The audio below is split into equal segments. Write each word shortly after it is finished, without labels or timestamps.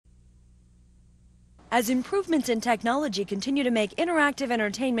As improvements in technology continue to make interactive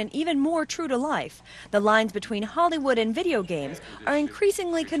entertainment even more true to life, the lines between Hollywood and video games are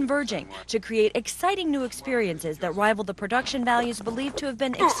increasingly converging to create exciting new experiences that rival the production values believed to have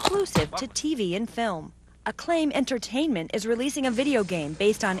been exclusive to TV and film. Acclaim Entertainment is releasing a video game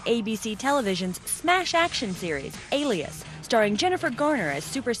based on ABC Television's smash action series, Alias, starring Jennifer Garner as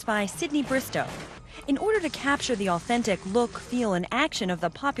super spy Sydney Bristow. In order to capture the authentic look, feel, and action of the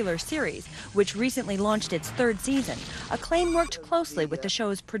popular series, which recently launched its third season, Acclaim worked closely with the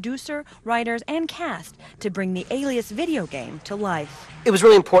show's producer, writers, and cast to bring the Alias video game to life. It was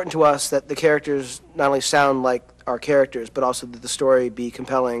really important to us that the characters not only sound like our characters, but also that the story be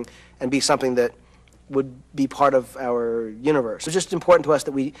compelling and be something that would be part of our universe. It's just important to us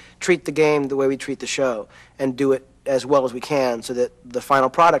that we treat the game the way we treat the show and do it as well as we can so that the final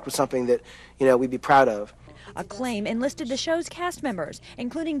product was something that, we'd be proud of. Acclaim enlisted the show's cast members,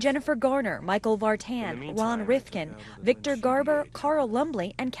 including Jennifer Garner, Michael Vartan, Ron Rifkin, Victor Garber, Carl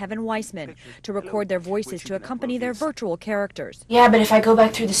Lumbly, and Kevin Weissman, to record their voices to accompany their virtual characters. Yeah, but if I go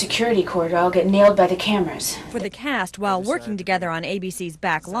back through the security corridor, I'll get nailed by the cameras. For the cast, while working together on ABC's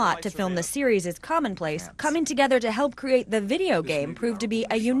back lot to film the series is commonplace, coming together to help create the video game proved to be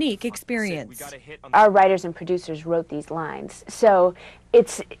a unique experience. Our writers and producers wrote these lines, so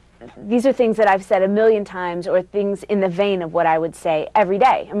these are things that I've said a million times, or things in the vein of what I would say every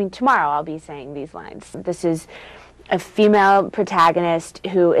day. I mean, tomorrow I'll be saying these lines. This is a female protagonist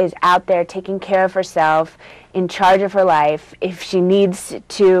who is out there taking care of herself, in charge of her life. If she needs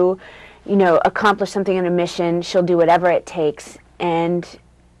to, accomplish something in a mission, she'll do whatever it takes. And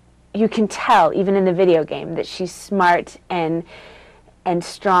you can tell, even in the video game, that she's smart and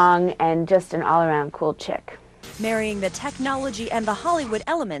strong and just an all-around cool chick. Marrying the technology and the Hollywood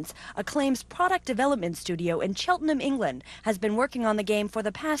elements, Acclaim's product development studio in Cheltenham, England, has been working on the game for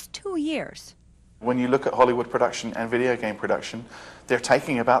the past 2 years. When you look at Hollywood production and video game production, they're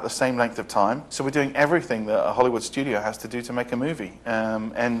taking about the same length of time. So we're doing everything that a Hollywood studio has to do to make a movie.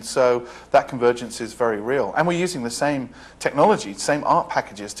 And so that convergence is very real. And we're using the same technology, same art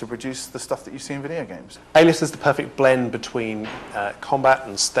packages to produce the stuff that you see in video games. Alias is the perfect blend between combat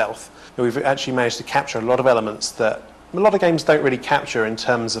and stealth. We've actually managed to capture a lot of elements that a lot of games don't really capture in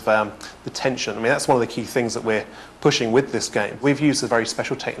terms of the tension. I mean, that's one of the key things that we're pushing with this game. We've used a very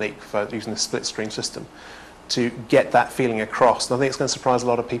special technique for using the split-screen system to get that feeling across, and I think it's going to surprise a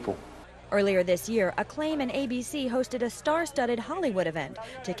lot of people. Earlier this year, Acclaim and ABC hosted a star-studded Hollywood event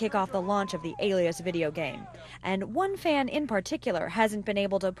to kick off the launch of the Alias video game. And one fan in particular hasn't been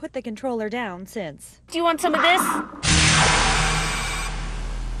able to put the controller down since. Do you want some of this?